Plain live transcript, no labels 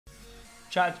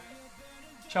Chat,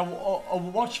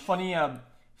 I'll watch funny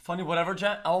whatever,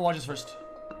 chat. I'll watch this first.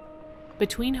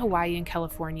 Between Hawaii and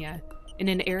California, in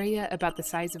an area about the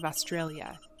size of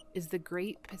Australia, is the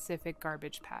Great Pacific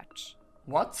Garbage Patch.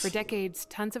 What? For decades,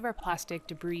 tons of our plastic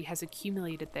debris has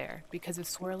accumulated there because of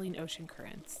swirling ocean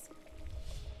currents.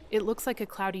 It looks like a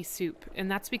cloudy soup, and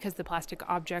that's because the plastic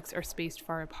objects are spaced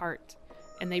far apart,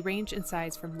 and they range in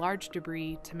size from large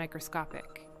debris to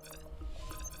microscopic.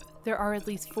 There are at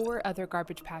least 4 other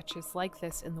garbage patches like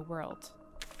this in the world.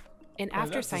 And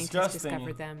after scientists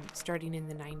discovered them, starting in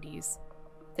the 90s,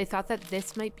 they thought that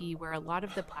this might be where a lot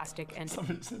of the plastic ended.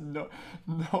 Somebody said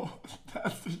no,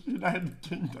 that's the United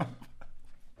Kingdom.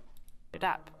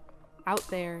 Up, out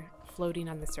there, floating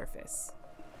on the surface.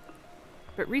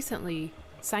 But recently,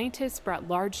 scientists brought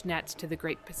large nets to the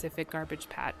Great Pacific Garbage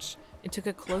Patch and took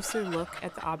a closer look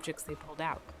at the objects they pulled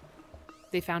out.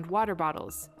 They found water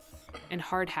bottles, and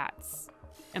hard hats,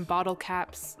 and bottle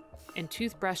caps, and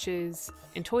toothbrushes,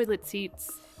 and toilet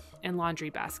seats, and laundry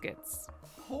baskets.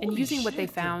 And using what they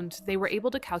found, they were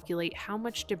able to calculate how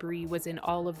much debris was in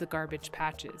all of the garbage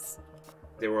patches.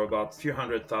 There were about a few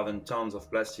 100,000 tons of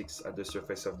plastics at the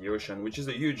surface of the ocean, which is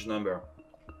a huge number.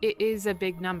 It is a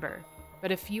big number,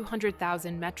 but a few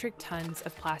 100,000 metric tons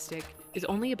of plastic is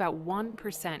only about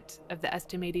 1% of the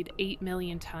estimated 8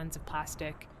 million tons of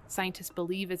plastic scientists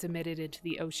believe is emitted into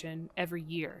the ocean every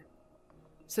year.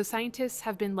 So scientists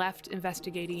have been left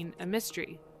investigating a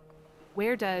mystery.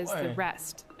 Where does the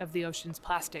rest of the ocean's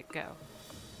plastic go?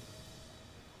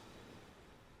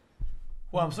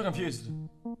 Well, I'm so confused.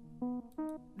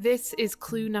 This is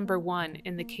clue number 1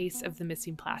 in the case of the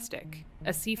missing plastic,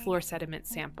 a seafloor sediment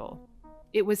sample.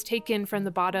 It was taken from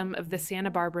the bottom of the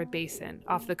Santa Barbara Basin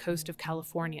off the coast of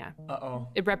California.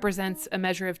 It represents a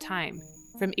measure of time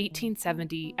from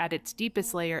 1870 at its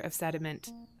deepest layer of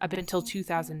sediment up until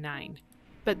 2009.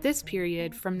 But this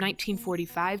period, from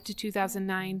 1945 to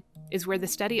 2009, is where the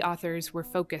study authors were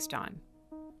focused on.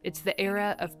 It's the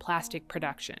era of plastic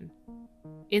production.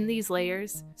 In these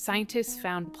layers, scientists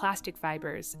found plastic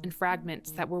fibers and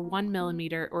fragments that were 1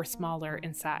 millimeter or smaller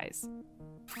in size.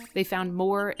 They found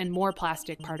more and more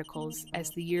plastic particles as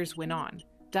the years went on,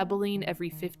 doubling every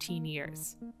 15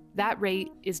 years. That rate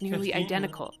is nearly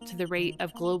identical to the rate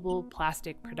of global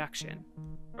plastic production.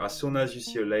 As soon as you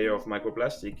see a layer of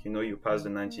microplastic, you know you passed the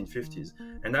 1950s.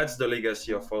 And that's the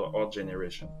legacy of our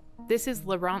generation. This is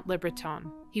Laurent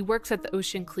Libreton. He works at the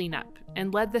Ocean Cleanup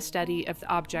and led the study of the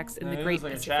objects in the Great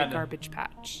Pacific Garbage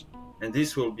Patch. And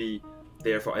this will be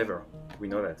there forever. We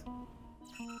know that.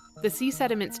 The sea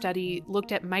sediment study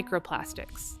looked at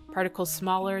microplastics, particles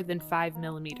smaller than 5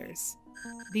 millimeters.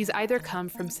 These either come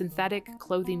from synthetic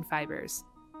clothing fibers,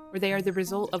 or they are the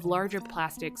result of larger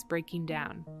plastics breaking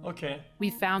down. We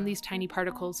found these tiny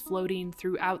particles floating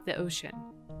throughout the ocean,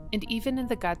 and even in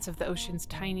the guts of the ocean's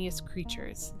tiniest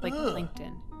creatures, like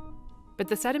plankton. But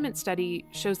the sediment study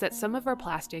shows that some of our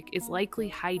plastic is likely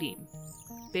hiding,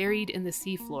 buried in the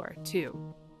seafloor,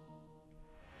 too.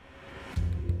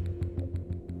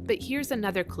 But here's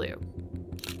another clue.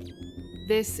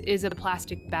 This is a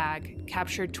plastic bag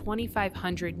captured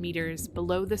 2,500 meters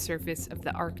below the surface of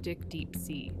the Arctic deep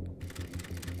sea.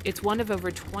 It's one of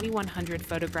over 2,100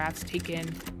 photographs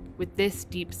taken with this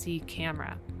deep sea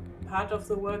camera. Part of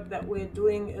the work that we're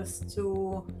doing is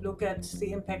to look at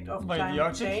the impact of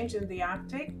climate change in the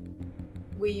Arctic.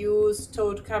 We use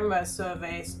towed camera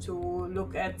surveys to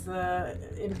look at the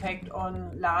impact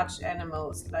on large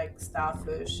animals like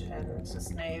starfish and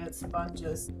snails,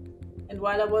 sponges. And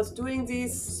while I was doing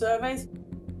these surveys,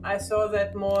 I saw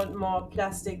that more and more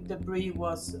plastic debris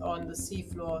was on the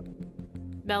seafloor.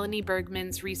 Melanie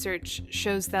Bergman's research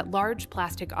shows that large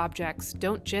plastic objects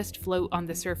don't just float on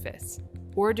the surface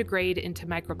or degrade into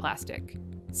microplastic.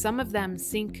 Some of them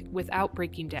sink without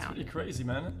breaking down. Pretty crazy,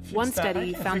 man. One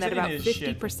study found that about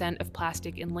 50% of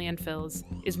plastic in landfills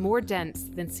is more dense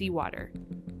than seawater,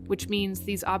 which means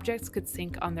these objects could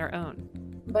sink on their own.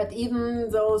 But even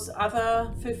those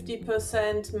other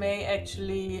 50% may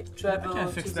actually travel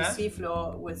to the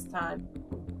seafloor with time.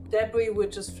 Debris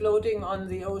which is floating on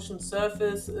the ocean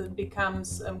surface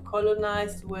becomes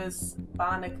colonized with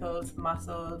barnacles,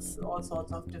 mussels, all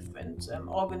sorts of different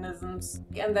organisms.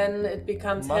 And then it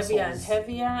becomes heavier and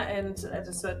heavier, and at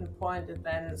a certain point it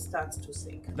then starts to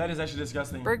sink. That is actually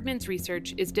disgusting. Bergman's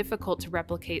research is difficult to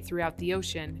replicate throughout the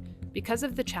ocean because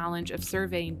of the challenge of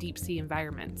surveying deep sea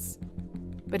environments.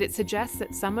 But it suggests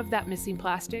that some of that missing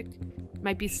plastic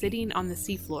might be sitting on the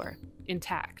seafloor,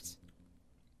 intact.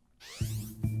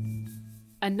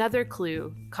 Another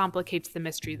clue complicates the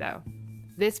mystery, though.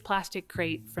 This plastic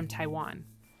crate from Taiwan.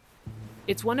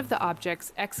 It's one of the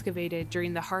objects excavated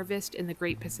during the harvest in the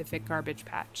Great Pacific Garbage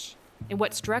Patch. And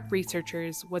what struck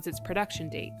researchers was its production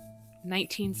date,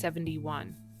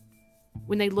 1971.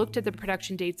 When they looked at the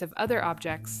production dates of other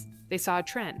objects, they saw a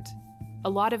trend. A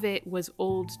lot of it was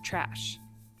old trash.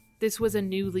 This was a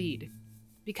new lead,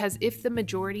 because if the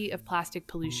majority of plastic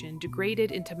pollution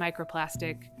degraded into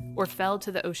microplastic or fell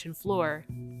to the ocean floor,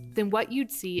 then what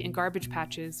you'd see in garbage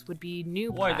patches would be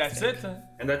new plastic. That's it?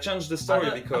 And that changed the story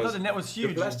because I thought the net was huge.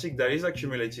 The plastic that is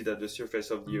accumulated at the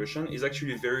surface of the ocean is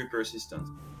actually very persistent.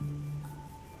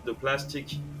 The plastic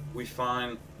we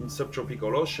find in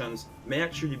subtropical oceans may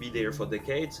actually be there for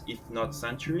decades, if not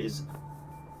centuries.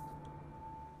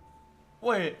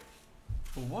 Wait,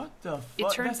 what the fuck?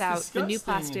 It turns out the new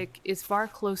plastic is far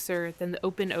closer than the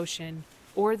open ocean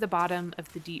or the bottom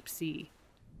of the deep sea.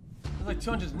 There's like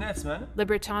 200 nets, man. Le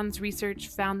Breton's research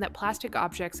found that plastic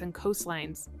objects on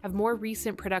coastlines have more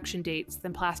recent production dates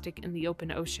than plastic in the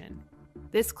open ocean.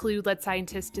 This clue led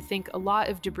scientists to think a lot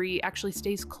of debris actually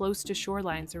stays close to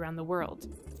shorelines around the world,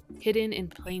 hidden in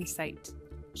plain sight.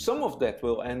 Some of that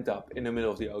will end up in the middle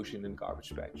of the ocean in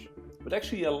garbage patch, but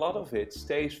actually a lot of it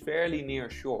stays fairly near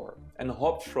shore and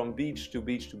hops from beach to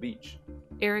beach to beach.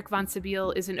 Eric van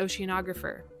Sabeel is an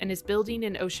oceanographer and is building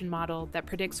an ocean model that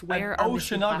predicts where our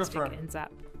missing plastic ends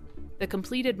up. The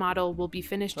completed model will be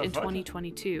finished in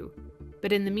 2022,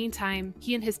 but in the meantime,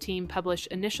 he and his team publish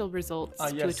initial results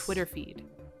to a Twitter feed.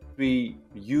 We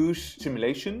use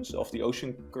simulations of the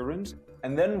ocean currents,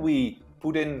 and then we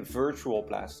put in virtual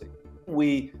plastic.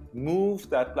 We move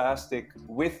that plastic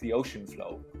with the ocean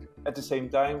flow. At the same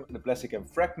time, the plastic can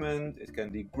fragment, it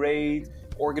can degrade,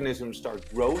 organisms start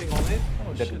growing on it,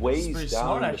 that weighs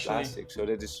down the plastic so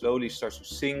that it slowly starts to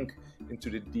sink into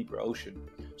the deeper ocean.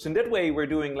 So in that way, we're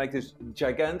doing like this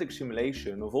gigantic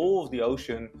simulation of all of the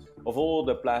ocean, of all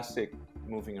the plastic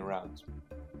moving around.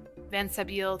 Van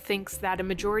Sabeel thinks that a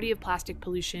majority of plastic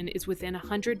pollution is within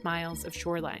 100 miles of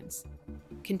shorelines,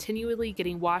 continually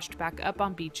getting washed back up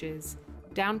on beaches,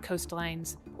 down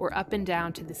coastlines, or up and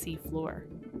down to the sea floor.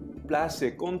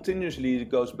 Plastic continuously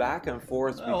goes back and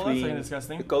forth between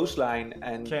the coastline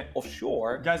and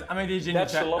offshore. Guys, I'm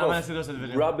That's a lot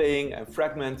of rubbing and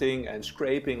fragmenting and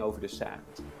scraping over the sand.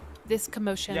 This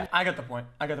commotion... Yeah, I got the point.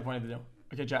 I got the point of the video.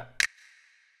 Okay, chat.